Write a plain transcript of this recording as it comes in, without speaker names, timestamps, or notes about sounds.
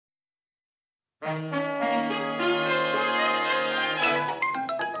My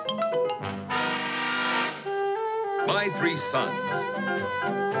Three Sons.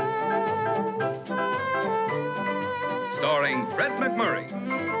 Starring Fred McMurray.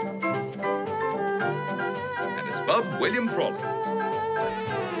 And his bub, William Frawley.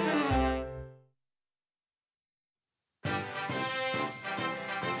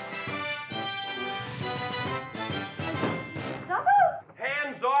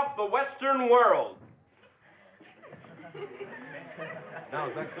 Hands off the Western world. Now,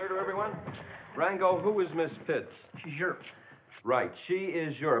 is that clear to everyone? Rango, who is Miss Pitts? She's Europe. Right, she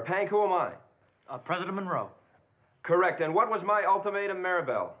is Europe. Hank, who am I? President Monroe. Correct. And what was my ultimatum,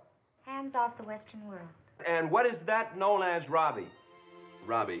 Maribel? Hands off the Western world. And what is that known as Robbie?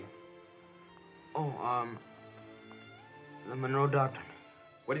 Robbie. Oh, the Monroe Doctrine.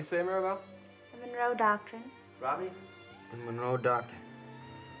 What do you say, Maribel? The Monroe Doctrine. Robbie? The Monroe Doctrine.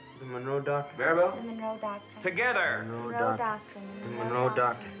 The Monroe Doctrine. Maribel? The Monroe Doctrine. Together. The Monroe Doctrine. The Monroe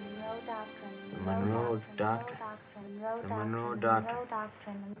Doctrine. The Monroe Doctrine. The Monroe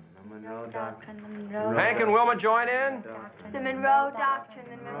Doctrine. The Monroe Doctrine. Hank and Wilma join in. The Monroe Doctrine.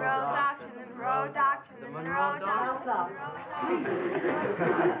 The Monroe Doctrine. The Monroe Doctrine. The Monroe Doctrine.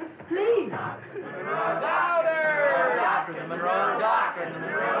 Please. Louder! The Monroe Doctrine. The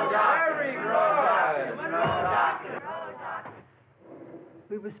Monroe Very good. The Monroe Doctrine.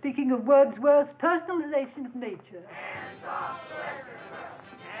 We were speaking of Wordsworth's personalization of nature. Hands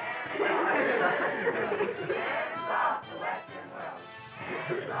off the Western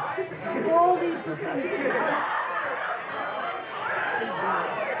world. All these things.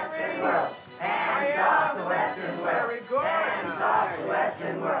 Hands off the Western world. Very good. Hands off the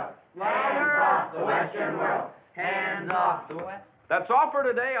Western world. Hands off the Western world. Hands off the West. That's all for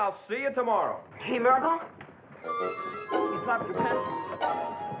today. I'll see you tomorrow. Hey, Maribel. You dropped your pencil.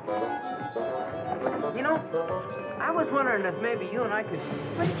 You know, I was wondering if maybe you and I could...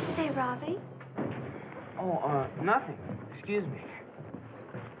 What did you say, Robbie? Oh, nothing. Excuse me.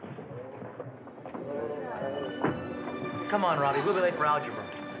 Come on, Robbie. We'll be late for algebra.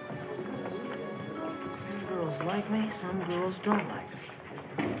 Some girls like me, some girls don't like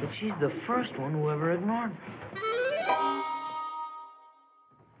me. But she's the first one who ever ignored me.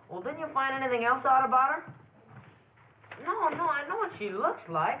 Well, didn't you find anything else out about her? No, I know what she looks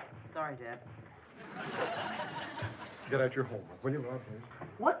like. Sorry, Dad. Get out your homework, will you, Rob?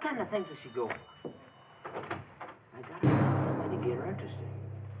 What kind of things does she go for? I gotta find somebody to get her interested.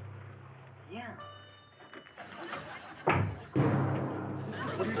 Yeah.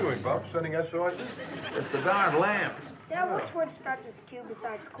 What are you doing, Bob? Sending SOSs? It's the darn lamp. Dad, which word starts with Q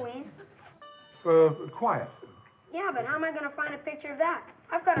besides queen? Quiet. Yeah, but how am I going to find a picture of that?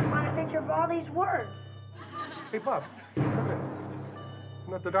 I've got to find a picture of all these words. Hey, Bob, look at this.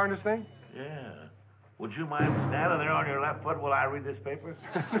 Isn't that the darndest thing? Yeah. Would you mind standing there on your left foot while I read this paper?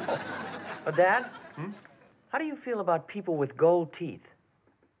 Dad? How do you feel about people with gold teeth?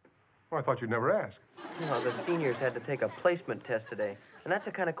 Oh, I thought you'd never ask. You know, the seniors had to take a placement test today, and that's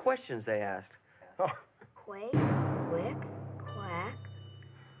the kind of questions they asked. Oh, Quake, quick, quack.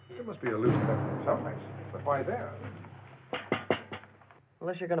 there must be a loose connection someplace. But why there?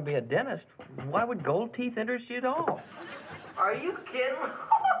 Unless you're going to be a dentist, why would gold teeth interest you at all? Are you kidding?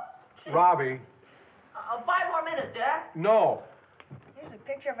 Robbie. 5 more minutes, Dad. No. Here's a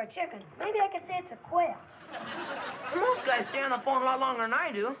picture of a chicken. Maybe I could say it's a quail. Most guys stay on the phone a lot longer than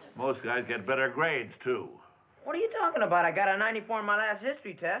I do. Most guys get better grades, too. What are you talking about? I got a 94 in my last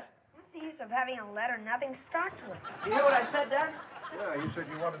history test. What's the use of having a letter nothing starts with? Did you hear what I said, Dad? Yeah, you said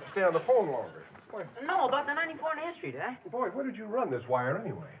you wanted to stay on the phone longer. Boy, No, about the 94 in history, Dad. boy, where did you run this wire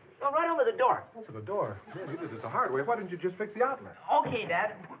anyway? Well, right over the door. To the door. Man, you did it the hard way. Why didn't you just fix the outlet? Okay,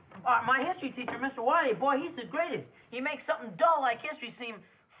 Dad. My history teacher, Mr. Wiley, boy, he's the greatest. He makes something dull like history seem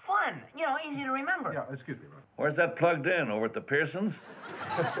fun. You know, easy to remember. Yeah, excuse me, Rob. Where's that plugged in? Over at the Pearsons?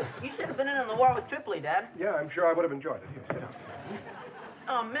 You should have been in the war with Tripoli, Dad. Yeah, I'm sure I would have enjoyed it. Here, sit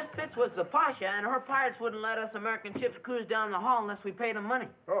down. Miss Pitts was the Pasha, and her pirates wouldn't let us American ships cruise down the hall unless we paid them money.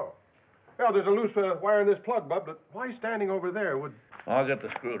 Oh. Well, there's a loose wire in this plug, Bub, but why standing over there would... I'll get the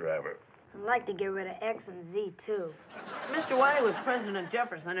screwdriver. I'd like to get rid of X and Z, too. Mr. Wiley was President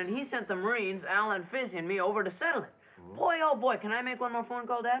Jefferson, and he sent the Marines, Al and Fizzy and me, over to settle it. Boy, oh boy, can I make one more phone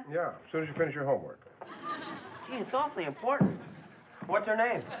call, Dad? Yeah, as soon as you finish your homework. Gee, it's awfully important. What's her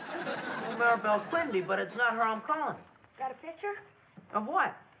name? Well, Maribel Quinby, but it's not her I'm calling. Got a picture? Of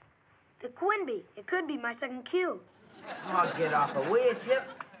what? The Quinby. It could be my second Q. Oh, get off it, will you, Chip?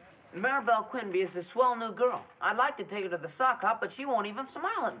 Maribel Quinby is a swell new girl. I'd like to take her to the sock hop, but she won't even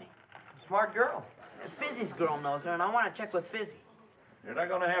smile at me. Smart girl. Fizzy's girl knows her, and I want to check with Fizzy. You're not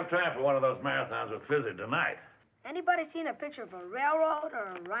going to have time for one of those marathons with Fizzy tonight. Anybody seen a picture of a railroad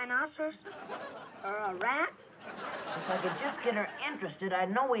or a rhinoceros or a rat? If I could just get her interested,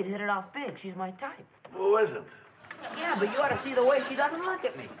 I'd know we'd hit it off big. She's my type. Who isn't? Yeah, but you ought to see the way she doesn't look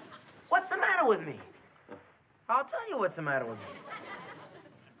at me. What's the matter with me? I'll tell you what's the matter with me.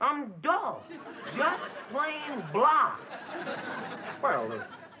 I'm dull. Just plain blah. Well,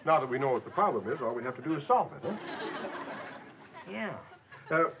 now that we know what the problem is, all we have to do is solve it, huh? Yeah.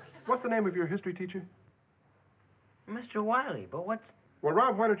 What's the name of your history teacher? Mr. Wiley, but what's... Well,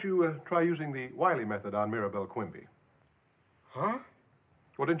 Rob, why don't you try using the Wiley method on Mirabelle Quimby? Huh?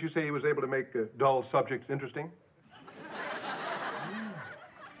 Well, didn't you say he was able to make dull subjects interesting?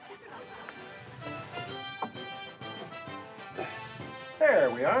 There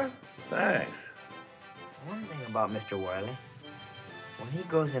we are. Thanks. One thing about Mr. Wiley, when he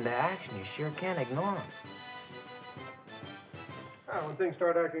goes into action, you sure can't ignore him. Well, when things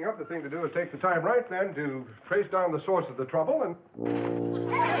start acting up, the thing to do is take the time right then to trace down the source of the trouble and...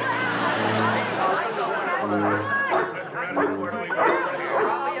 Mr. Anderson, where do we go from here?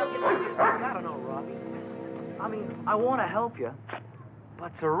 I don't know, Robbie. I mean, I want to help you,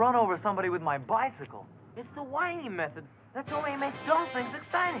 but to run over somebody with my bicycle... It's the Wiley method. That's the way he makes dull things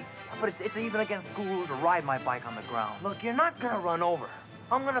exciting. But it's even against school rules to ride my bike on the ground. Look, you're not gonna run over her.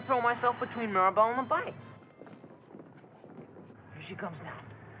 I'm gonna throw myself between Mirabelle and the bike. Here she comes now.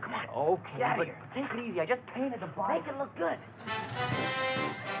 Come on. Okay, Get out but of here. take it easy. I just painted the bike. Make it look good.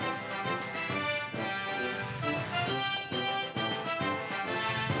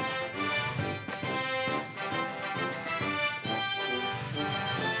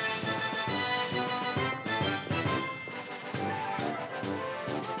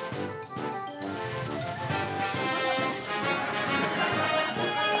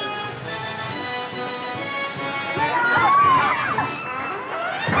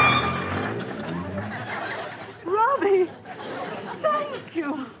 Robbie! Thank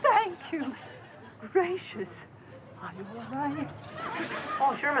you, thank you. Gracious. Are you all right?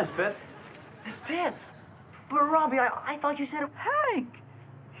 Oh, sure, Miss Pitts. Miss Pitts. But, Robbie, I thought you said... Hank,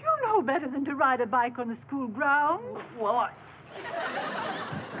 you know better than to ride a bike on the school grounds. Well,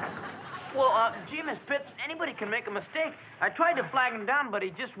 gee, Miss Pitts, anybody can make a mistake. I tried to flag him down, but he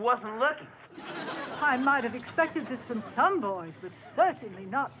just wasn't looking. I might have expected this from some boys, but certainly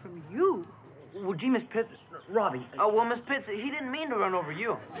not from you. Well, gee, Miss Pitts, Robbie... Oh, well, Miss Pitts, he didn't mean to run over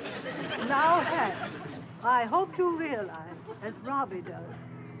you. Now, Hank, I hope you realize, as Robbie does,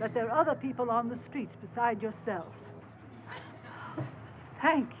 that there are other people on the streets beside yourself.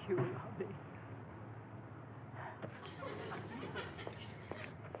 Thank you, Robbie.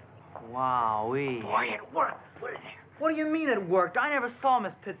 Wowee. Boy, it worked. Put it there. What do you mean it worked? I never saw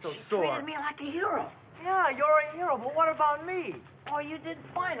Miss Pitts so She sore. treated me like a hero. Yeah, you're a hero, but what about me? Oh, you did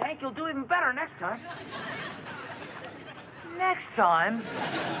fine, Hank. You'll do even better next time. Next time...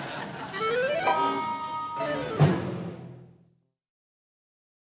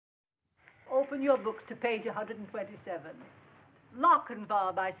 Open your books to page 127.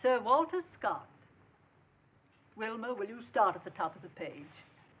 Lochinvar by Sir Walter Scott. Wilma, will you start at the top of the page?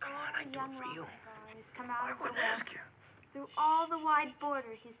 Come on, I do it for you. He's come out I of the wouldn't west. ask you. Through all the wide border,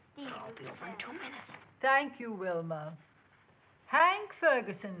 his steed I'll was be over in 2 minutes. Thank you, Wilma. Hank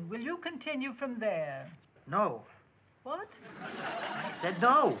Ferguson, will you continue from there? No. What? I said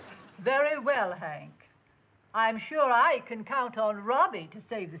no. Very well, Hank. I'm sure I can count on Robbie to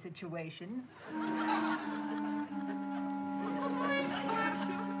save the situation.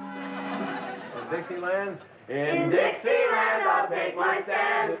 Dixieland? In Dixieland, I'll take my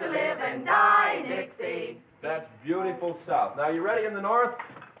stand to live and die, Dixie. That's beautiful South. Now, you ready in the North?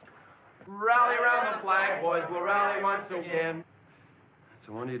 Rally around the flag, boys. We'll rally once again. It's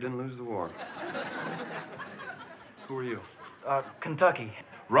a wonder you didn't lose the war. Who are you? Kentucky.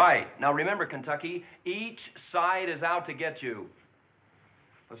 Right. Now, remember, Kentucky, each side is out to get you.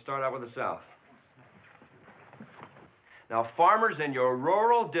 Let's start out with the South. Now, farmers in your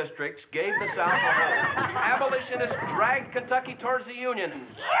rural districts gave the South a hold. Abolitionists dragged Kentucky towards the Union.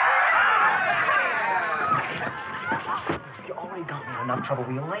 You already got me in enough trouble.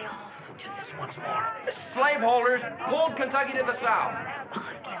 Will you lay off? Just this once more. The slaveholders pulled Kentucky to the South. I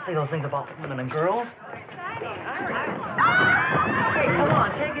can't say those things about women and girls. Hey, come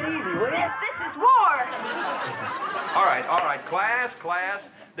on, take it easy, will you? This is war. All right, class.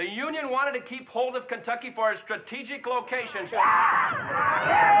 The Union wanted to keep hold of Kentucky for its strategic locations. You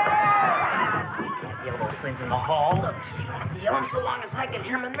can't be able to those things in the hall. Look, you don't have to yell them so long as I can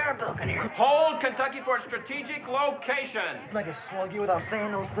hear them and Maribel can hear. Hold Kentucky for its strategic location. I can swag you without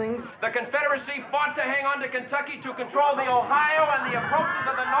saying those things. The Confederacy fought to hang on to Kentucky to control the Ohio and the approaches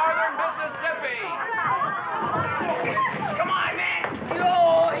of the northern Mississippi. Come on, man.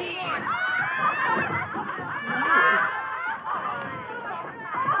 Yo,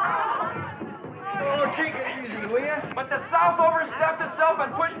 Oh, take it easy, will ya? But the South overstepped itself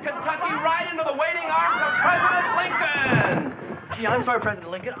and pushed Kentucky right into the waiting arms of President Lincoln. Gee, I'm sorry,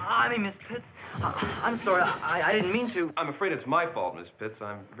 President Lincoln. I mean, Miss Pitts. I'm sorry. I didn't mean to. I'm afraid it's my fault, Miss Pitts.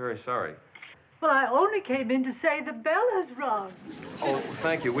 I'm very sorry. Well, I only came in to say the bell has rung. Oh,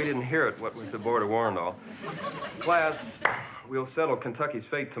 thank you. We didn't hear it, what with the Board of War and all. Class, we'll settle Kentucky's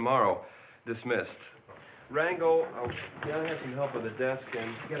fate tomorrow. Dismissed. Rango, yeah, I have some help with the desk and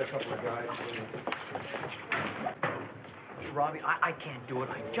get a couple of guys. Robbie, I can't do it.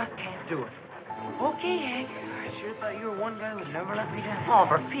 I just can't do it. Okay, Hank. I sure thought you were one guy who'd never let me down. Oh,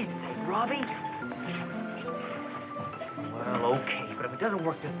 for Pete's sake, Robbie. Well, okay, but if it doesn't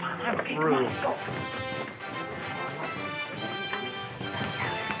work this time, I'm Okay, through. come on, let's go.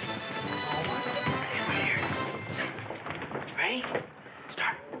 Stand right here. Ready?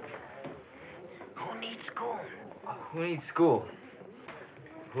 Start. Who needs school? Who needs school?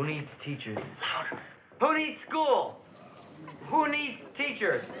 Who needs teachers? Louder. Who needs school? Who needs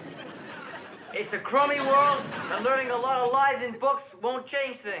teachers? It's a crummy world, and learning a lot of lies in books won't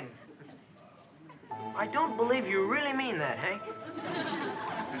change things. I don't believe you really mean that, Hank.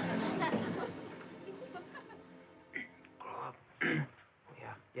 Grow up.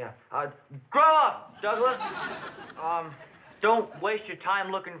 Yeah. Grow up, Douglas. Don't waste your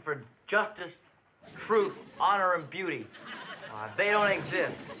time looking for justice, truth, honor, and beauty. They don't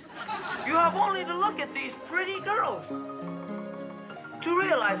exist. You have only to look at these pretty girls to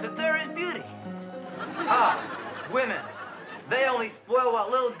realize that there is beauty. Women. They only spoil what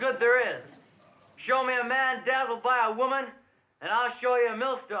little good there is. Show me a man dazzled by a woman, and I'll show you a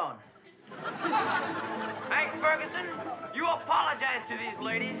millstone. Hank Ferguson, you apologize to these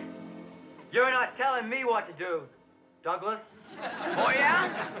ladies. You're not telling me what to do, Douglas. Oh,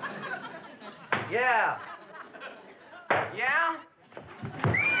 yeah? Yeah. Yeah?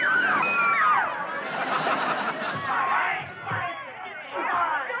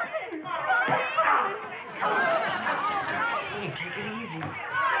 Take it easy.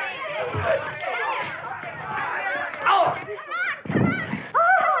 Oh!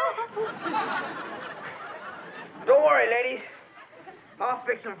 Don't worry, ladies. I'll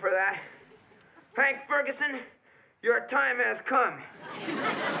fix them for that. Hank Ferguson, your time has come.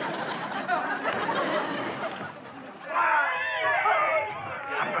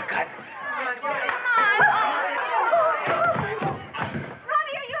 Uppercut.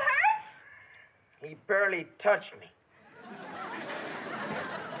 Robbie, are you hurt? He barely touched me.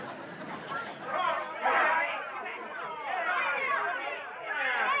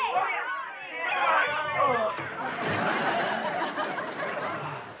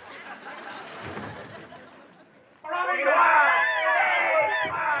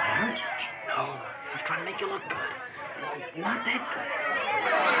 No, he's trying to make you look good. No, not that good.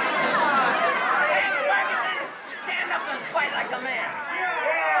 Stand up and fight like a man.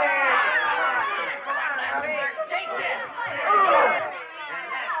 Come on, Lasseter, take this. And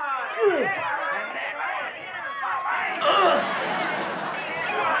that.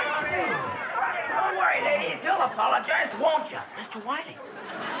 Don't worry, ladies. He'll apologize, won't you? Mr. Wiley.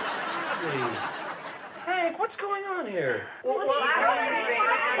 Hank, what's going on here?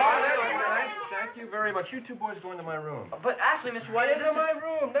 Thank you very much. You two boys go into my room. But actually, Mr. Wiley, Into my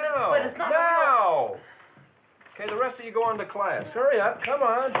room now. But it's not now. Okay, the rest of you go on to class. Hurry up. Come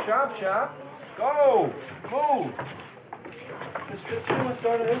on. Chop. Go. Move. Miss Pitts, you want to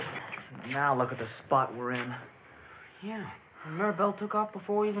start this? Now look at the spot we're in. Yeah. And Maribel took off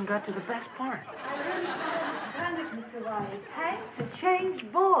before we even got to the best part. I really don't understand it, Mr. Wiley. Hank's a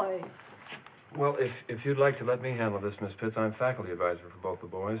changed boy. Well, if you'd like to let me handle this, Miss Pitts, I'm faculty advisor for both the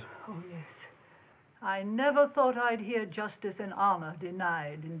boys. Oh, yes. I never thought I'd hear justice and honor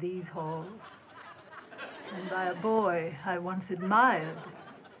denied in these halls. And by a boy I once admired.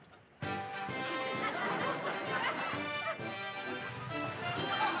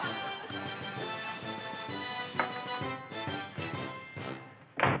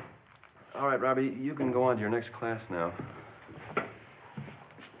 All right, Robbie, you can go on to your next class now.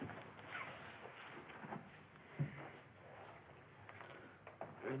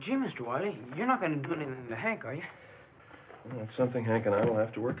 Gee, Mr. Wiley, you're not going to do anything to Hank, are you? Well, that's something Hank and I will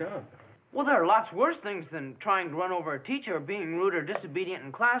have to work out. Well, there are lots worse things than trying to run over a teacher or being rude or disobedient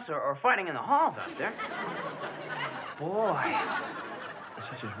in class or fighting in the halls out there. Boy.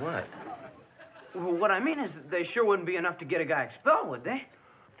 Such as what? Well, what I mean is they sure wouldn't be enough to get a guy expelled, would they?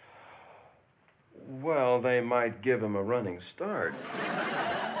 Well, they might give him a running start.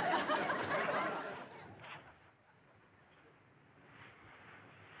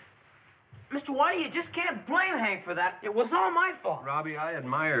 Mr. Whitey, you just can't blame Hank for that. It was all my fault. Robbie, I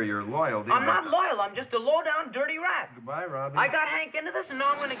admire your loyalty. I'm not loyal. I'm just a low-down, dirty rat. Goodbye, Robbie. I got Hank into this, and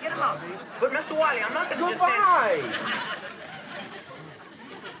now I'm going to get him out. But, Mr. Wiley, I'm not going to just Goodbye!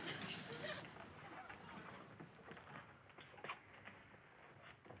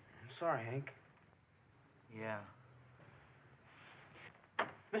 I'm sorry, Hank. Yeah.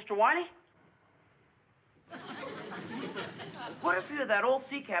 Mr. Wiley? What if you're that old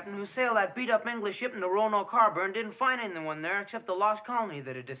sea captain who sailed that beat-up English ship into Roanoke Harbor and didn't find anyone there except the lost colony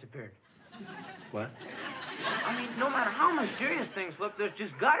that had disappeared? What? I mean, no matter how mysterious things look, there's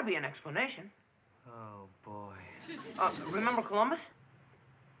just got to be an explanation. Oh, boy. Remember Columbus?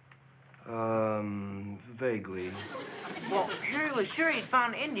 Vaguely. Well, here he was sure he'd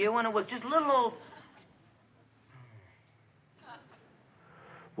found India when it was just little old...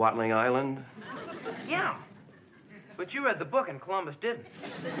 Watling Island? Yeah. But you read the book and Columbus didn't.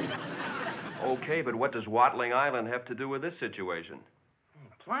 Okay, but what does Watling Island have to do with this situation?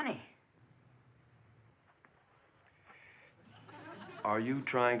 Plenty. Are you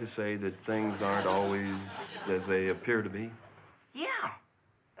trying to say that things aren't always as they appear to be? Yeah.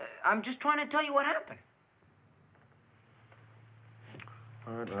 I'm just trying to tell you what happened.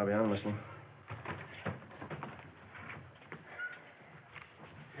 All right, Robbie, I'm listening.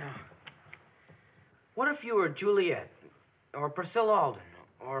 Now, what if you were Juliet, or Priscilla Alden,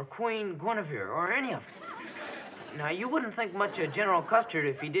 or Queen Guinevere, or any of them? Now, you wouldn't think much of General Custer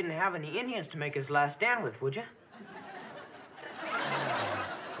if he didn't have any Indians to make his last stand with, would you?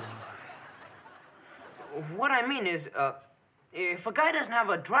 What I mean is, if a guy doesn't have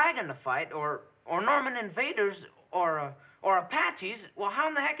a dragon to fight, or Norman invaders, or Apaches, well, how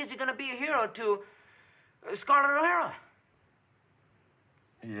in the heck is he going to be a hero to Scarlett O'Hara?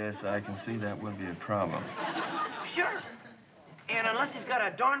 Yes, I can see that would be a problem. Sure. And unless he's got a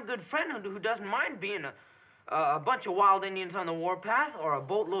darn good friend who doesn't mind being a bunch of wild Indians on the warpath, or a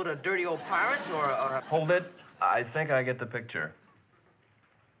boatload of dirty old pirates, or a... Hold it. I think I get the picture.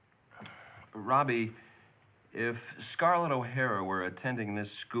 Robbie, if Scarlett O'Hara were attending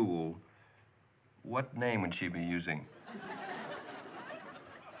this school, what name would she be using?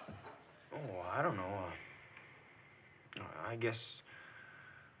 Oh, I don't know. I guess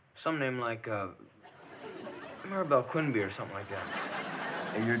some name like Maribel Quinby or something like that.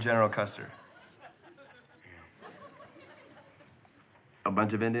 And you're General Custer. A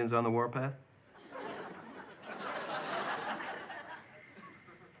bunch of Indians on the warpath?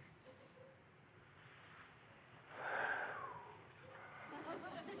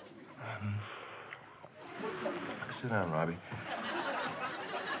 Sit down, Robbie.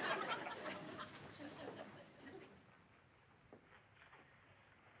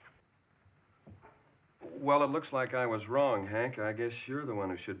 Well, it looks like I was wrong, Hank. I guess you're the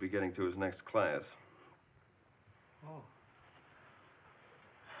one who should be getting to his next class. Oh.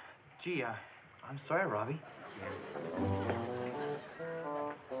 Gee, I'm sorry, Robbie.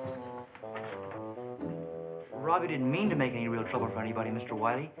 Robbie didn't mean to make any real trouble for anybody, Mr.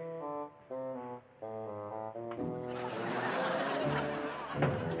 Wiley.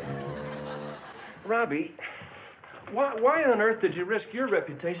 Robbie, why on earth did you risk your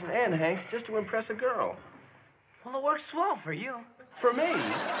reputation and Hank's just to impress a girl? Well, it works swell for you. For me?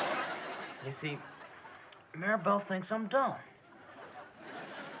 You see, Maribel thinks I'm dull.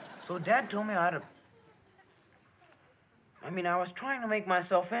 So Dad told me I was trying to make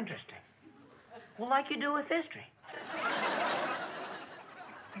myself interesting. Well, like you do with history.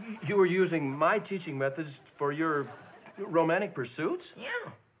 You were using my teaching methods for your romantic pursuits? Yeah.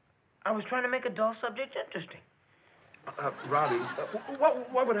 I was trying to make a dull subject interesting. Robbie,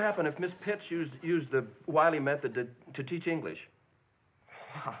 what would happen if Miss Pitts used the Wiley method to teach English?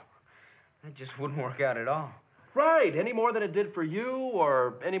 Wow. That just wouldn't work out at all. Right. Any more than it did for you,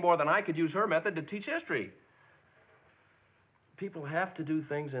 or any more than I could use her method to teach history. People have to do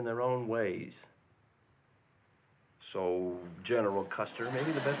things in their own ways. So, General Custer,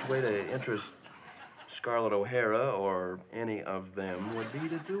 maybe the best way to interest Scarlett O'Hara or any of them would be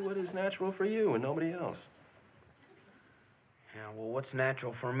to do what is natural for you and nobody else. Yeah, well, what's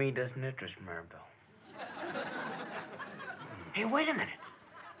natural for me doesn't interest Maribel. Hey, wait a minute.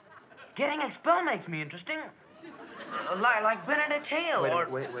 Getting expelled makes me interesting. Like Benedict Hale or...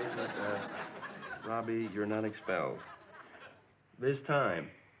 Wait. Robbie, you're not expelled. This time.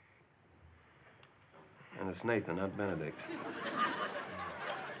 And it's Nathan, not Benedict.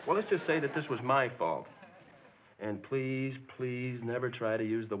 Well, let's just say that this was my fault. And please, please never try to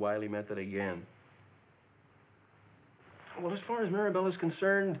use the Wiley method again. Well, as far as Maribel is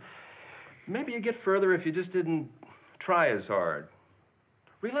concerned, maybe you get further if you just didn't try as hard.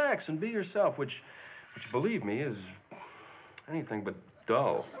 Relax and be yourself, which believe me, is anything but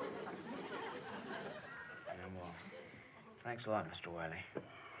dull. Yeah, well, thanks a lot, Mr. Wiley.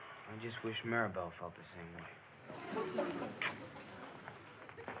 I just wish Maribel felt the same way.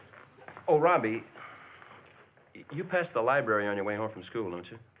 Oh, Robbie, you passed the library on your way home from school, don't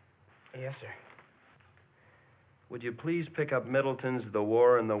you? Yes, sir. Would you please pick up Middleton's The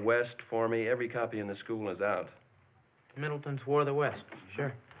War in the West for me? Every copy in the school is out. Middleton's War of the West.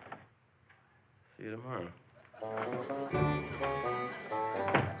 Sure. See you tomorrow.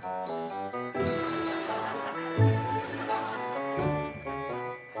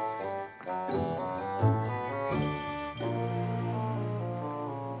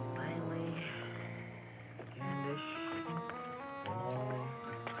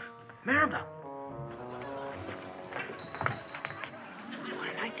 Maribel! What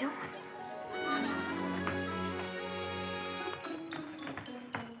am I doing?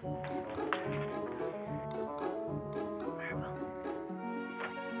 Maribel.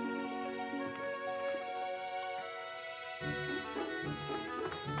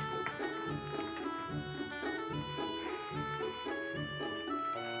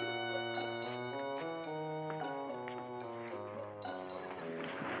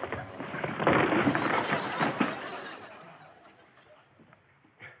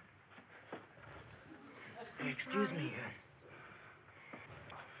 Excuse me.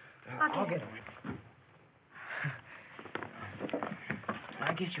 I'll get him.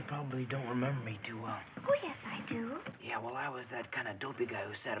 I guess you probably don't remember me too well. Oh, yes, I do. Yeah, well, I was that kind of dopey guy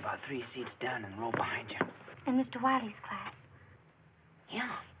who sat about 3 seats down in the row behind you. In Mr. Wiley's class. Yeah.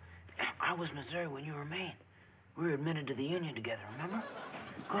 I was Missouri when you were Maine. We were admitted to the Union together, remember?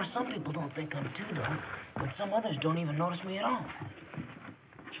 Of course, some people don't think I'm too dumb, but some others don't even notice me at all.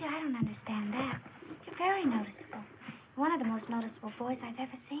 Gee, I don't understand that. You're very noticeable. One of the most noticeable boys I've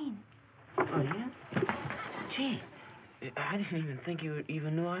ever seen. Oh, yeah? Gee, I didn't even think you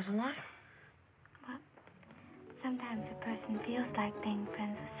even knew I was alive. Well, sometimes a person feels like being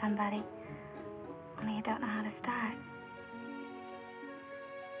friends with somebody, only you don't know how to start.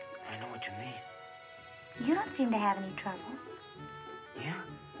 I know what you mean. You don't seem to have any trouble. Yeah?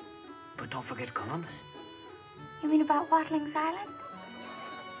 But don't forget Columbus. You mean about Watling's Island?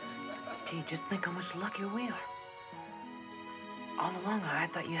 Gee, just think how much luckier we are. All along, I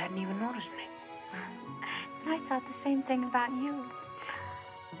thought you hadn't even noticed me. And I thought the same thing about you.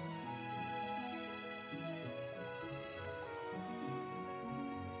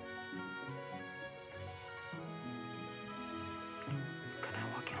 Can I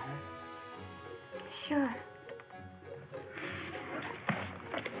walk you home? Sure.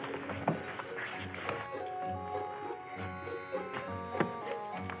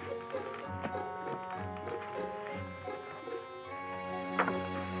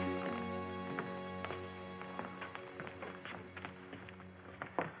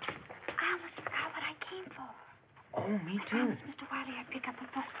 I almost forgot what I came for. Oh, me I too. promised Mr. Wiley I'd pick up a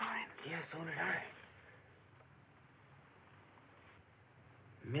book for him. Yeah, so did I.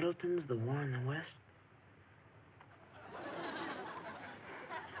 Middleton's The War in the West?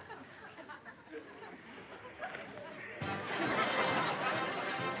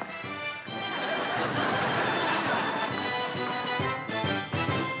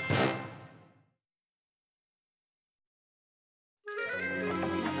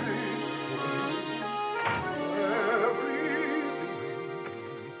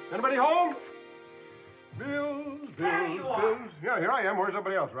 Anybody home? Bills. There you are. Yeah, here I am. Where's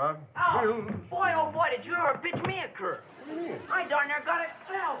everybody else, Rob? Oh boy, did you ever pitch me a curve? What do you mean? I darn near got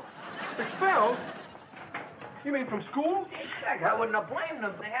expelled. Expelled? You mean from school? Heck, I wouldn't have blamed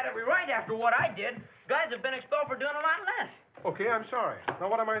them. They had every right after what I did. Guys have been expelled for doing a lot less. Okay, I'm sorry. Now,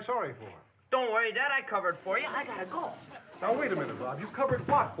 what am I sorry for? Don't worry, Dad, I covered for you. I gotta go. Now, wait a minute, Rob. You covered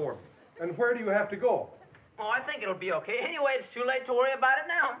what for me? And where do you have to go? Oh, I think it'll be okay. Anyway, it's too late to worry about it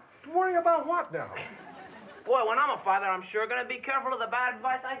now. To worry about what now? Boy, when I'm a father, I'm sure gonna be careful of the bad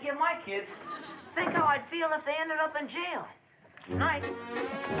advice I give my kids. Think how I'd feel if they ended up in jail. Night.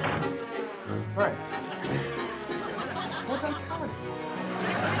 Right. What am I telling you?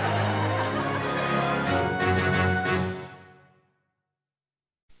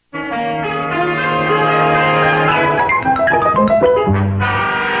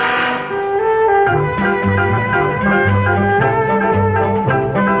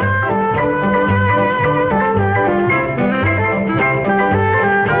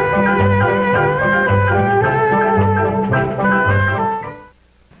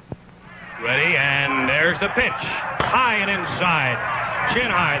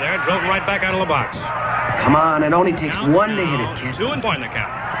 there, drove right back out of the box. Come on, it only takes one to hit it, kid. 2-1 the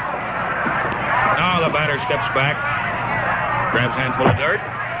count. Now the batter steps back, grabs a handful of dirt.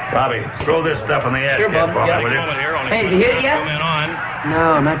 Bobby, throw this stuff in the ash. Sure, Bob. Will you? Hey, did you hit it yet?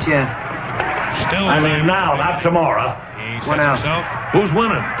 No, not yet. Still I mean now, not tomorrow. What now? Who's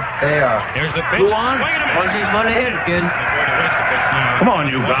winning? They are. Here's the pitch. Who on? Once he's going to hit it, kid. Come on,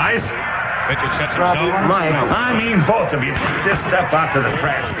 you guys. Pitcher sets himself. Mike. I mean, both of you. Just step out to the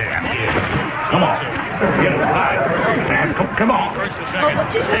trash can. Come on. Get it right. Come on.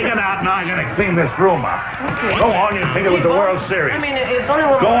 Take it out now. I'm going to clean this room up. Go on. You think it was the World Series. I mean, it's only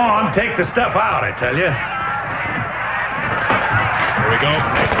one. Go on. Take the stuff out, I tell you. Here we go.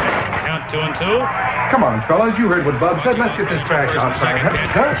 Count 2-2. Come on, fellas. You heard what Bub said. Let's get this trash outside.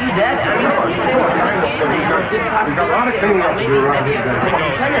 Huh? Gee, Dad, We've got a lot of cleaning up to do around here.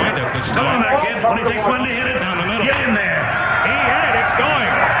 Come on there, kid. Only takes one to hit it. Down the middle. Get in there. He hit it. It's going.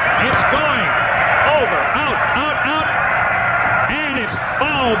 It's going. Over. Out. Out. Out. And it's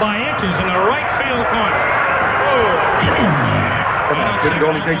fouled by inches in the right field corner. Come on, kid. It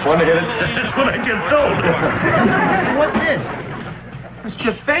only takes one to hit it. That's what I just told you. What's this? It's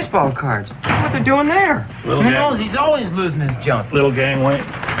just baseball cards. What they're doing there? Little Who gang. knows? He's always losing his junk. Little gangway.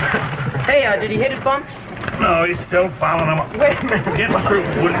 Hey, did he hit it, Bump? No, he's still fouling them up. Wait a minute. Get through.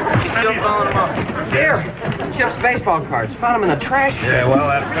 He's still fouling him up. Here, Chip's baseball cards. Found them in the trash. Yeah, well,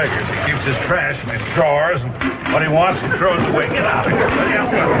 that figures. He keeps his trash in his drawers, and what he wants, he throws away. Get out of here. Hurry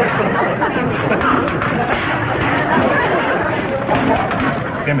up.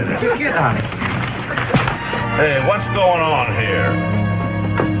 Give me this. Get out of here. Hey, what's going on here?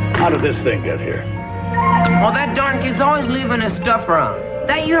 How did this thing get here? Well, that darn kid's always leaving his stuff around.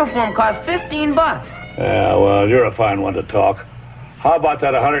 That uniform cost $15. Yeah, well, you're a fine one to talk. How about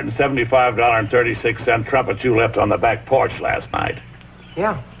that $175.36 trumpet you left on the back porch last night?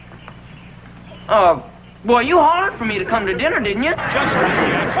 Yeah. Boy, you hollered for me to come to dinner, didn't you? Just like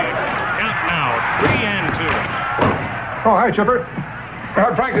the exit. Count now. 3-2. Oh, hi, Chipper.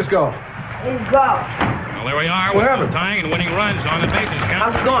 How'd practice go? Let's go. Well, there we are. With tying and winning runs on the bases.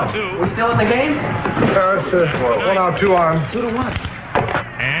 Count. How's it going? 2. We still in the game? It's 1 out, 2 on. 2-1.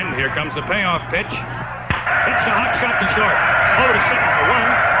 And here comes the payoff pitch. Hits a hot shot to short. Over to second for 1.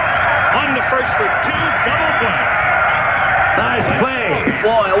 On to first for 2. Double play. Nice play.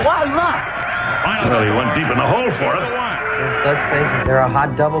 Boy, what luck. Well, he went deep in the hole for it. Let's face it, they're a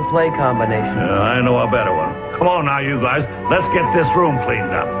hot double play combination. Yeah, I know a better one. Come on now, you guys. Let's get this room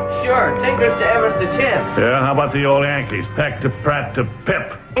cleaned up. Sure, Tinkers to Evers to Chip. Yeah, how about the old Yankees? Peck to Pratt to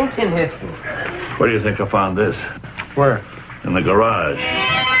Pip. Ancient history. Where do you think I found this? Where? In the garage.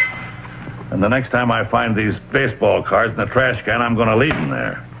 And the next time I find these baseball cards in the trash can, I'm going to leave them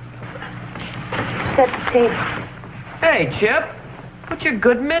there. Set the table. Hey, Chip. What's your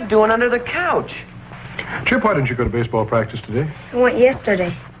good mitt doing under the couch? Chip, why didn't you go to baseball practice today? I went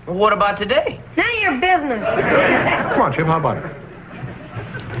yesterday. Well, what about today? None of your business. Come on, Chip, how about it?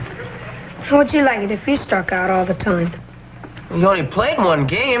 How would you like it if you struck out all the time? You only played one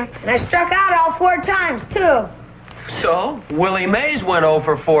game. And I struck out all 4 times, too. So, Willie Mays went 0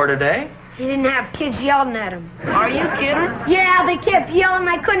 for 4 today. He didn't have kids yelling at him. Are you kidding? Yeah, they kept yelling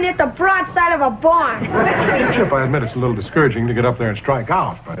I couldn't hit the broadside of a barn. Chip, I admit it's a little discouraging to get up there and strike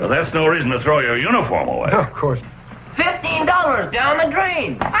out, but... Well, that's no reason to throw your uniform away. No, of course. $15 down the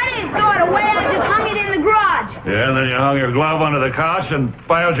drain. I didn't throw it away. I just hung it in the garage. Yeah, and then you hung your glove under the couch and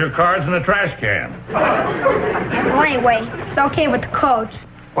piled your cards in the trash can. Well, anyway, it's okay with the coach.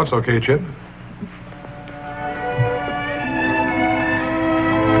 What's okay, Chip?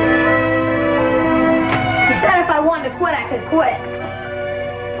 He said if I wanted to quit, I could quit.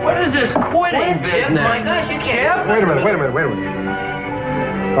 What is this quitting business? My gosh, you can't. Wait a minute.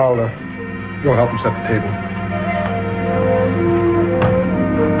 I'll go help him set the table.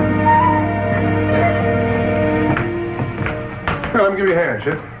 Well, let me give you a hand,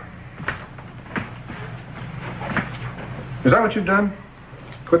 Chip. Is that what you've done?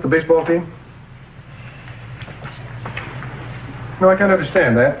 Quit the baseball team? No, I can't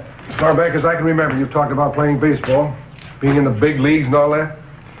understand that. As far back as I can remember, you've talked about playing baseball, being in the big leagues and all that.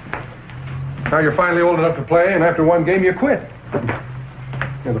 Now you're finally old enough to play, and after one game, you quit.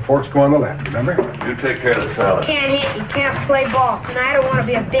 Yeah, the forks go on the left, remember? You take care of the salad. You can't hit, you can't play ball, so now I don't want to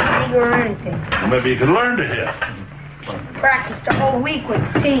be a big leaguer or anything. Well, maybe you can learn to hit. Practiced a whole week with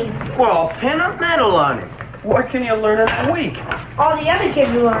the team. Well, pin a medal on it. What can you learn in a week? All the other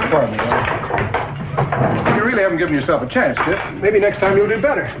kids learn. Pardon me. You really haven't given yourself a chance, Chip. Maybe next time you'll do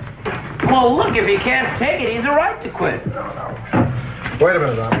better. Well, look, if he can't take it, he's a right to quit. Wait a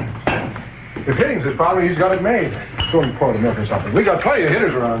minute, Robbie. If hitting's his problem, he's got it made. Go and pour the milk or something. We got plenty of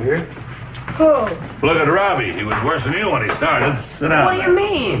hitters around here. Who? Look at Robbie. He was worse than you when he started. Sit down. What do you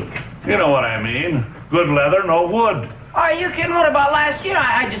mean? You know what I mean. Good leather, no wood. Are you kidding? What about last year?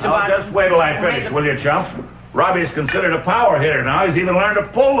 I just about... Oh, just wait till I finish, will you, chump? Robbie's considered a power hitter now. He's even learned to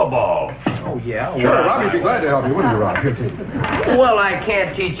pull the ball. Oh, yeah? Sure, Robbie'd be glad to help you, wouldn't you, Rob? Here, take it. Well, I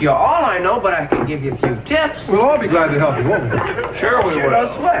can't teach you all I know, but I can give you a few tips. We'll all be glad to help you, won't we? Sure we will.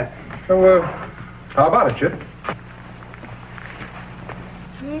 No sweat. So, how about it, Chip?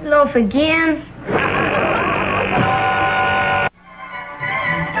 Meatloaf again?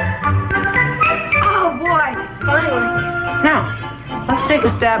 Oh, boy. Finally. Now, let's take a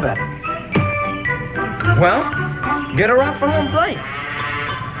stab at it. Well, get her up for home plate.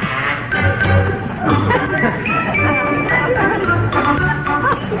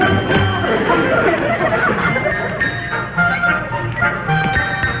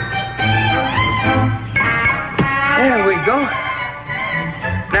 There we go.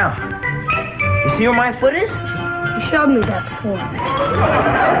 Now, you see where my foot is? You showed me that before.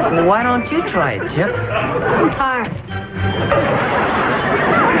 Well, why don't you try it, Chip? I'm tired.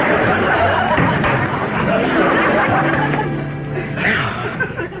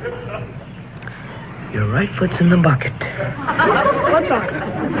 Your right foot's in the bucket. What bucket?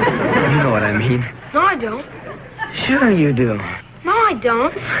 You know what I mean. No, I don't. Sure you do. No, I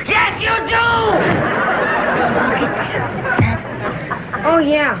don't. Yes, you do! Oh,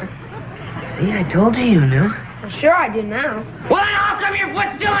 yeah. See, I told you knew. Well, sure I do now. Well, then how come your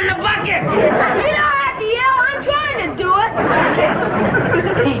foot's still in the bucket? You don't have to yell. I'm trying to do it.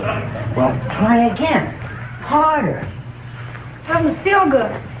 Hey, well, try again. Harder. Doesn't feel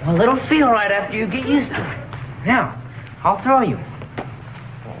good. Well, it'll feel right after you get used to it. Now, I'll throw you.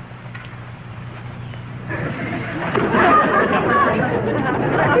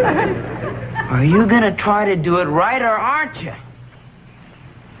 Are you gonna try to do it right, or aren't you?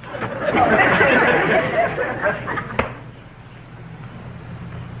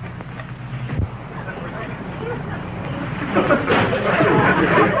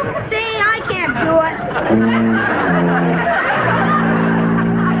 See, I can't do it.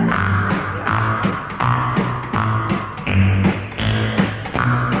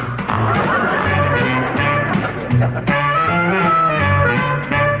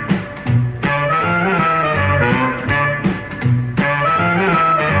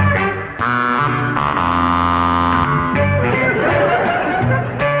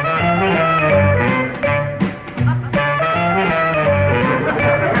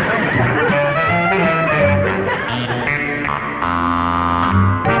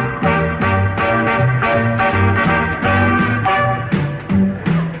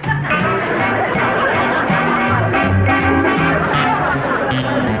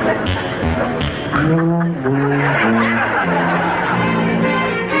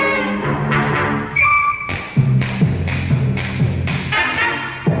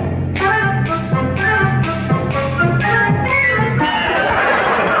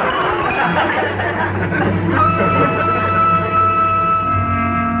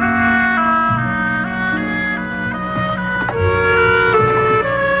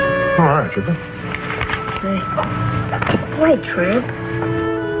 Chipper. Wait, Tramp.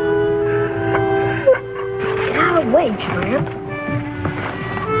 Get out of the way, Tramp.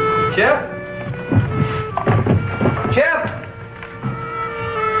 Chip? Chip?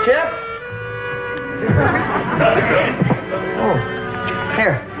 Chip? Oh,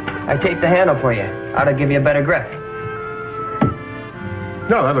 here. I taped the handle for you. Ought to give you a better grip.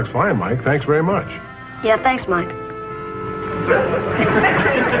 No, that looks fine, Mike. Thanks very much. Yeah, thanks, Mike.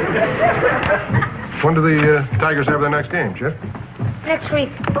 When do the Tigers have their next game, Chip? Next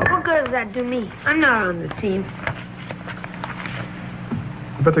week. But what good does that do me? I'm not on the team.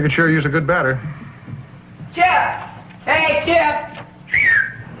 I bet they could sure use a good batter. Chip! Hey, Chip!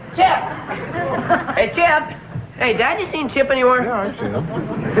 Chip! Hey, Chip! Hey, Dad, you seen Chip anywhere? Yeah, I've seen him.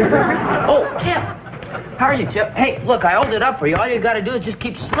 Oh, Chip! How are you, Chip? Hey, look, I opened it up for you. All you got to do is just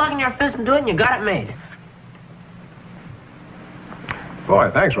keep slugging your fist into it, and you got it made. Boy,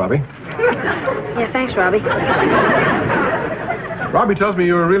 thanks, Robbie. Yeah, thanks, Robbie. Robbie tells me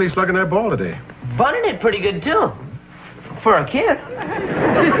you were really slugging that ball today. Bunting it pretty good, too. For a kid.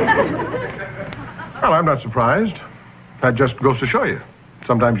 Well, I'm not surprised. That just goes to show you.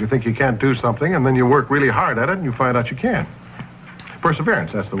 Sometimes you think you can't do something, and then you work really hard at it, and you find out you can.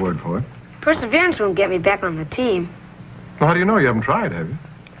 Perseverance, that's the word for it. Perseverance won't get me back on the team. Well, how do you know? You haven't tried, have you?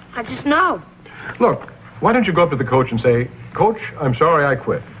 I just know. Look, why don't you go up to the coach and say, Coach, I'm sorry I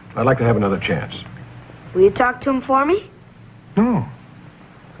quit. I'd like to have another chance. Will you talk to him for me? No.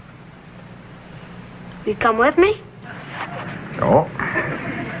 Will you come with me? No.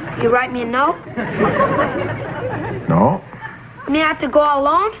 You write me a note? No. You mean I have to go all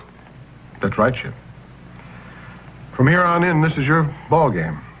alone? That's right, Chip. From here on in, this is your ball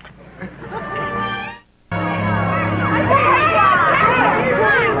game.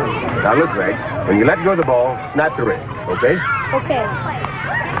 Now, look, Greg. When you let go of the ball, snap the wrist, okay? Okay. That's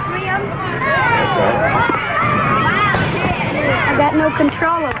all. I got no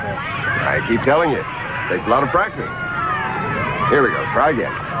control of it. I keep telling you. Takes a lot of practice. Here we go. Try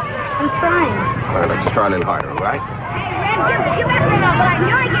again. I'm trying. Well, let's try a little harder, all right?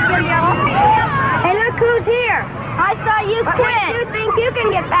 Hey, look who's here. I saw you quit. You think you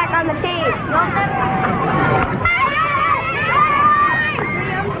can get back on the team?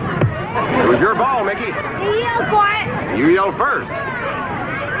 It was your ball, Mickey. You yell for it. You yelled first.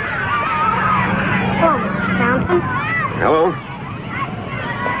 Oh, Mr. Townsend. Hello.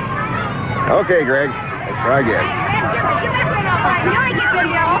 Okay, Greg. Let's try again.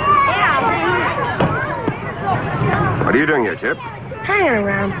 What are you doing here, Chip? Hanging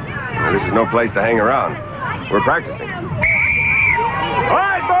around. Well, this is no place to hang around. We're practicing. All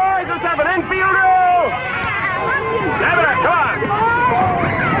right, boys, let's have an infield drill. Snap it up, come on.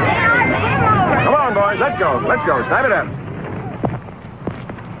 Come on, boys, let's go. Let's go, snap it up.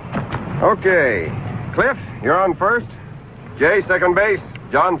 Okay. Cliff, you're on first. Jay, second base.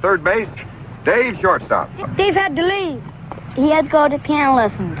 John, third base. Dave, shortstop. Dave had to leave. He had to go to piano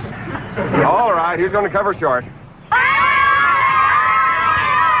lessons. All right, who's going to cover short?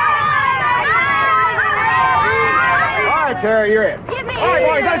 All right, Terry, you're in. All right,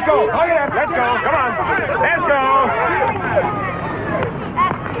 boys, let's go. Hug it up. Let's go. Come on. Let's go.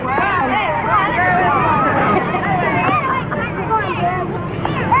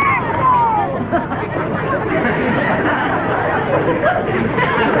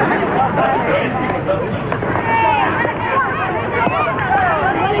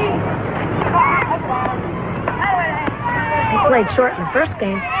 He played short in the first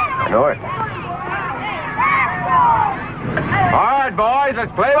game. I know it. All right, boys,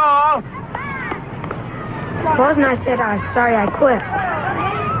 let's play ball. Supposing I said I was sorry I quit.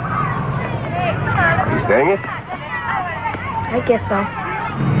 Are you saying it? I guess so.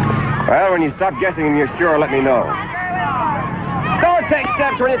 Well, when you stop guessing and you're sure, let me know. Don't take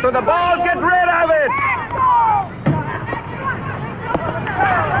steps when you throw the ball. Get rid of it.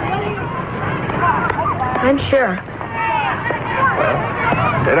 I'm sure.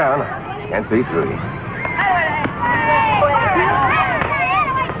 Well, sit down. Can't see through you.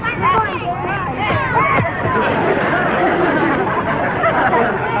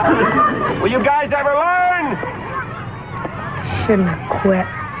 Will you guys ever learn? Shouldn't have quit.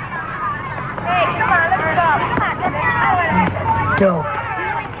 Hey, come on, let's go. Dope.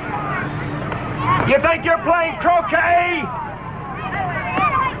 You think you're playing croquet?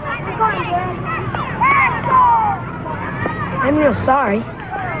 I'm real sorry.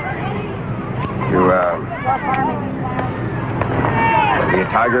 You, be a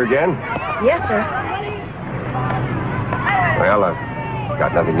tiger again? Yes, sir. Well, I've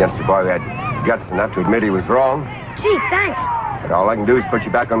got nothing against the boy who had guts enough to admit he was wrong. Gee, thanks. But all I can do is put you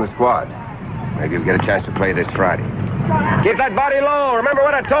back on the squad. Maybe you'll get a chance to play this Friday. Keep that body low. Remember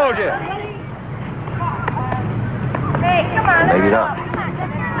what I told you. Hey, come on. Maybe not.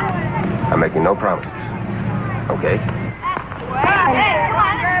 I'm making no promises. Okay? Hey, come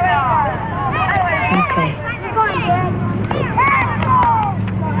on. Okay.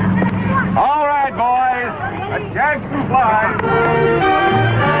 All right, boys. Let's jag some fly.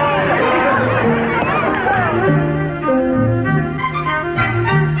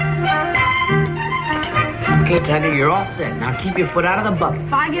 Okay, Tiger, you're all set. Now keep your foot out of the bucket.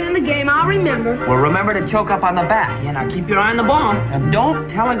 If I get in the game, I'll remember. Well, remember to choke up on the bat. Yeah, now keep your eye on the ball. And don't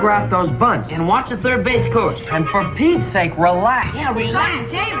telegraph those bunts. And watch the third base coach. And for Pete's sake, relax. Yeah, relax.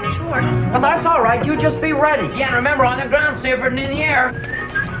 Sure. Well, that's all right. You just be ready. Yeah, and remember, on the ground, safer than in the air.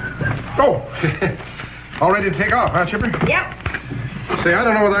 Oh, all ready to take off, huh, Chipper? Yep. Say, I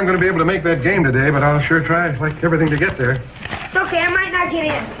don't know whether I'm going to be able to make that game today, but I'll sure try, like everything, to get there. It's okay, I might not get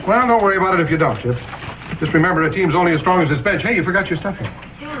in. Well, don't worry about it if you don't, Chip. Just remember, a team's only as strong as its bench. Hey, you forgot your stuff here.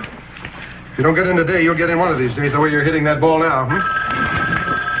 Yeah. If you don't get in today, you'll get in one of these days, the way you're hitting that ball now,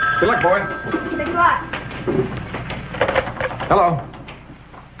 Good luck, boy. Thanks a lot. Hello.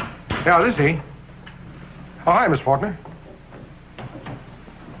 Yeah, this is he. Oh, hi, Miss Faulkner.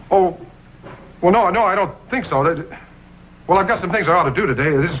 Oh, well, no, I don't think so. Well, I've got some things I ought to do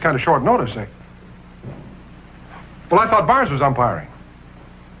today. This is kind of short notice, Well, I thought Barnes was umpiring.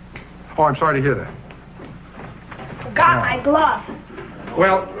 Oh, I'm sorry to hear that. Forgot my glove.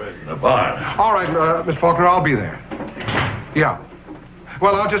 Well, The barn. all right, Miss Faulkner, I'll be there. Yeah.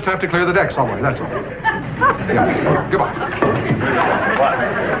 Well, I'll just have to clear the deck somewhere, that's all. Yeah. Goodbye.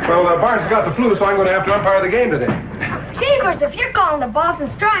 Well, Barnes has got the flu, so I'm going to have to umpire the game today. Chambers, if you're calling the Boston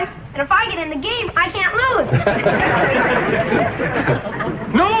strike, and if I get in the game, I can't lose.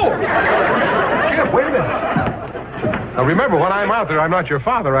 No! Chip, wait a minute. Now, remember, when I'm out there, I'm not your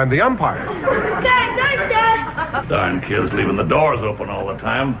father. I'm the umpire. Dad, nice, Dad. Darn kids leaving the doors open all the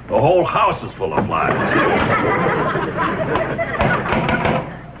time. The whole house is full of flies.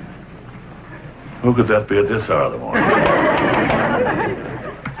 Who could that be at this hour of the morning?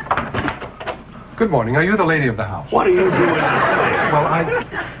 Good morning. Are you the lady of the house? What are you doing? Well, never mind.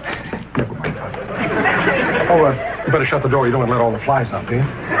 Oh, you better shut the door. You don't want to let all the flies out, do you? No.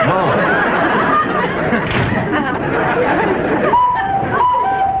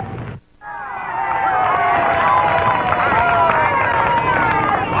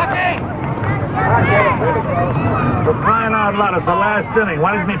 For crying out loud, it's the last inning.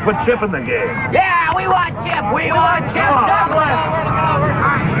 Why doesn't he put Chip in the game? Yeah, we want Chip. We want Chip Douglas.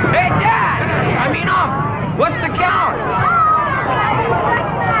 Hey, Dad. What's the count?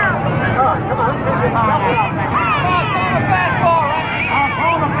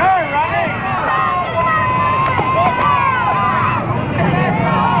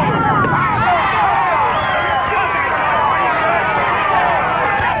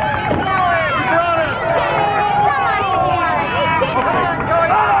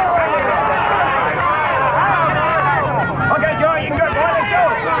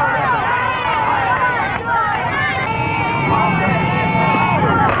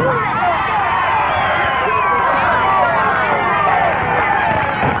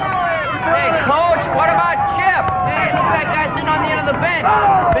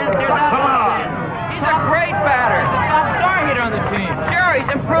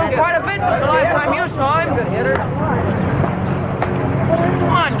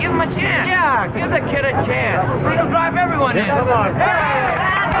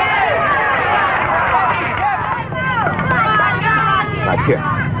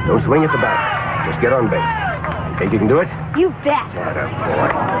 Don't swing at the bat. Just get on base. Think you can do it? You bet. Boy.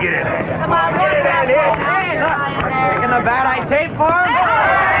 Get in there. Come on, get in there. Taking the bat I taped for him?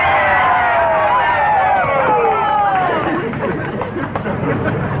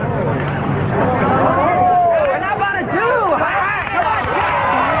 How about a two?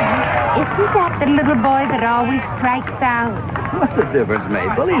 Isn't that the little boy that always strikes out? What's the difference,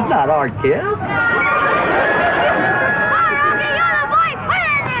 Mabel? He's not our kid.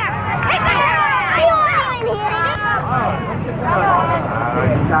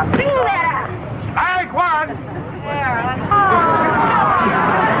 Strike one. Look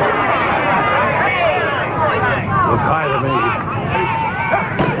high to me.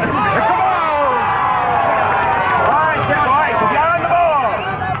 All right, Chip. Get on the ball.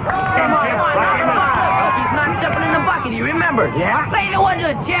 He's not stepping in the bucket. You remember? Yeah. Play the one to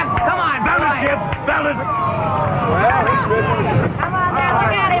the Chip. Come on, Bell it, Chip. Bell it. Well, he's good. Come on, now.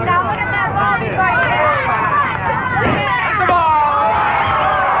 Look at him now. Look at that ball he's right there.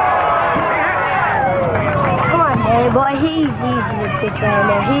 Hey, boy, he's easy to pitch right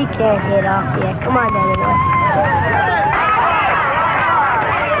now. He can't hit off yet. Come on, Daddy boy.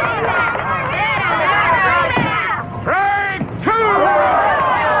 Strike two.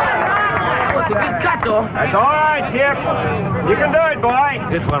 That was a good cut, though. That's all right, Chip. You can do it, boy.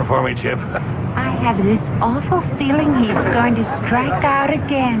 Hit one for me, Chip. I have this awful feeling he's going to strike out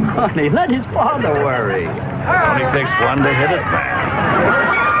again. Honey, let his father worry. Only takes one to hit it,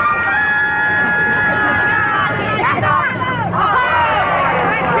 man.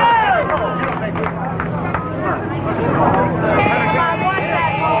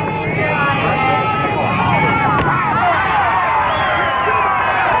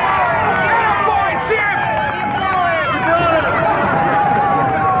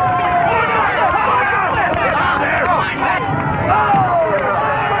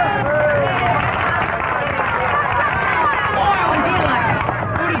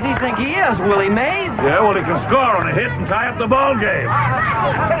 Willie Mays? Yeah, well, he can score on a hit and tie up the ball game.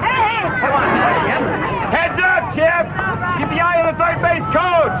 Hey! Come on, Chip. Heads up, Chip! Keep the eye on the third base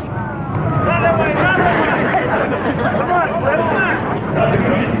coach! Come on,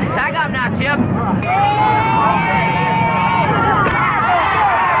 tag up now, Chip.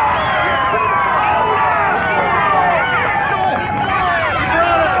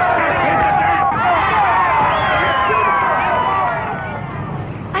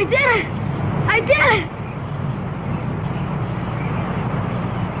 I did it! I did it!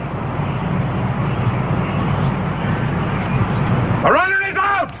 A runner is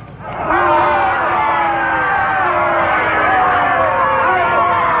out!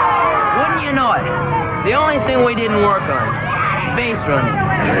 I know it. The only thing we didn't work on, base running.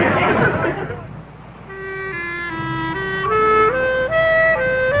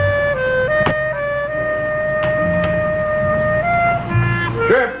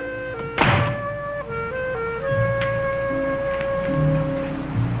 Chip!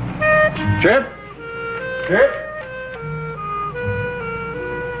 Chip? Chip?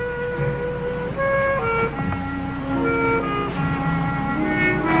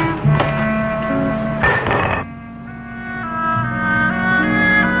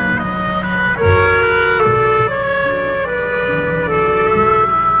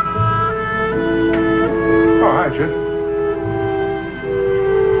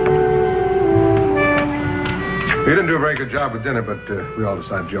 You didn't do a very good job with dinner, but we all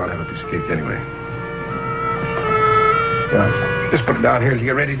decided you ought to have a piece of cake anyway. Yeah, just put it down here till you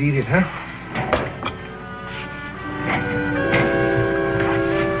get ready to eat it, huh?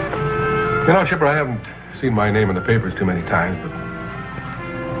 You know, Chipper, I haven't seen my name in the papers too many times, but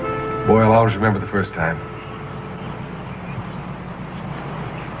boy, I'll always remember the first time.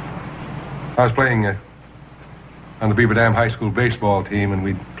 I was playing on the Beaver Dam High School baseball team, and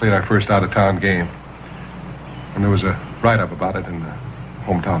we played our first out-of-town game. And there was a write-up about it in the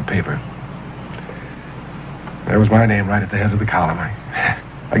hometown paper. There was my name right at the head of the column. I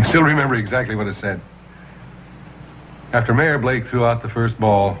can still remember exactly what it said. After Mayor Blake threw out the first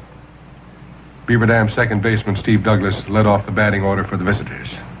ball, Beaver Dam second baseman Steve Douglas led off the batting order for the visitors.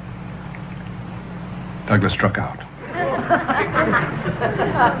 Douglas struck out.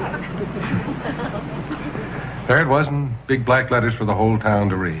 There it was in big black letters for the whole town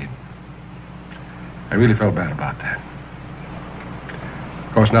to read. I really felt bad about that.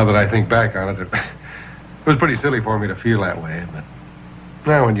 Of course, now that I think back on it, it was pretty silly for me to feel that way, but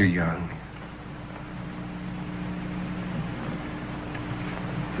now when you're young.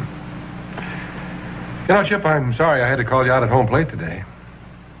 You know, Chip, I'm sorry I had to call you out at home plate today.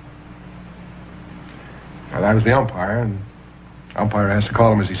 Well, I was the umpire, and the umpire has to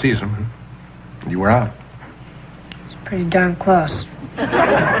call him as he sees him. And you were out. It's pretty darn close.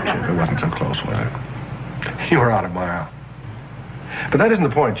 It wasn't so close, was it? You were out a mile. But that isn't the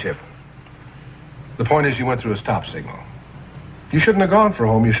point, Chip. The point is you went through a stop signal. You shouldn't have gone for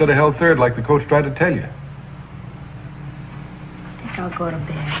home. You should have held third like the coach tried to tell you. I think I'll go to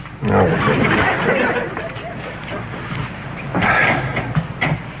bed. No.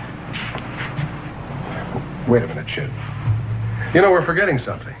 Wait a minute, Chip. You know, we're forgetting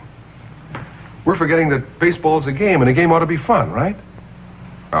something. We're forgetting that baseball's a game, and a game ought to be fun, right?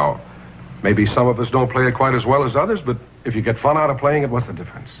 Now, maybe some of us don't play it quite as well as others, but if you get fun out of playing it, what's the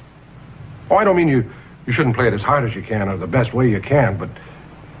difference? Oh, I don't mean you shouldn't play it as hard as you can or the best way you can, but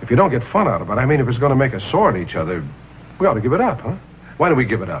if you don't get fun out of it, I mean, if it's going to make us sore at each other, we ought to give it up, huh? Why don't we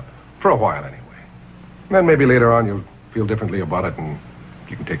give it up? For a while, anyway. And then maybe later on you'll feel differently about it and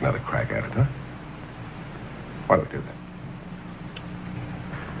you can take another crack at it, huh? Why don't we do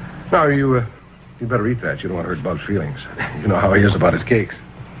that? Now, you better eat that. You don't want to hurt Bub's feelings. You know how he is about his cakes.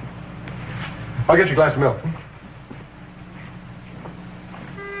 I'll get you a glass of milk.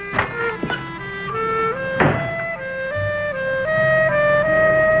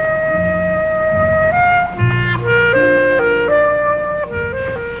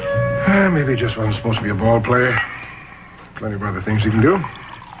 Maybe he just wasn't supposed to be a ball player. Plenty of other things he can do.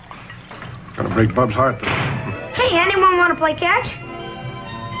 Gonna break Bub's heart, though. Hey, anyone want to play catch?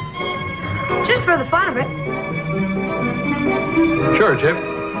 Just for the fun of it. Sure, Chip.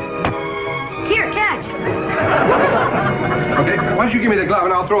 Here, catch. Okay, why don't you give me the glove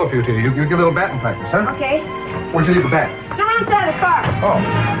and I'll throw a few to you. You give a little batting practice, huh? Okay. Where'd you leave the bat? It's around inside the car.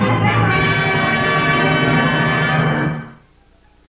 Oh.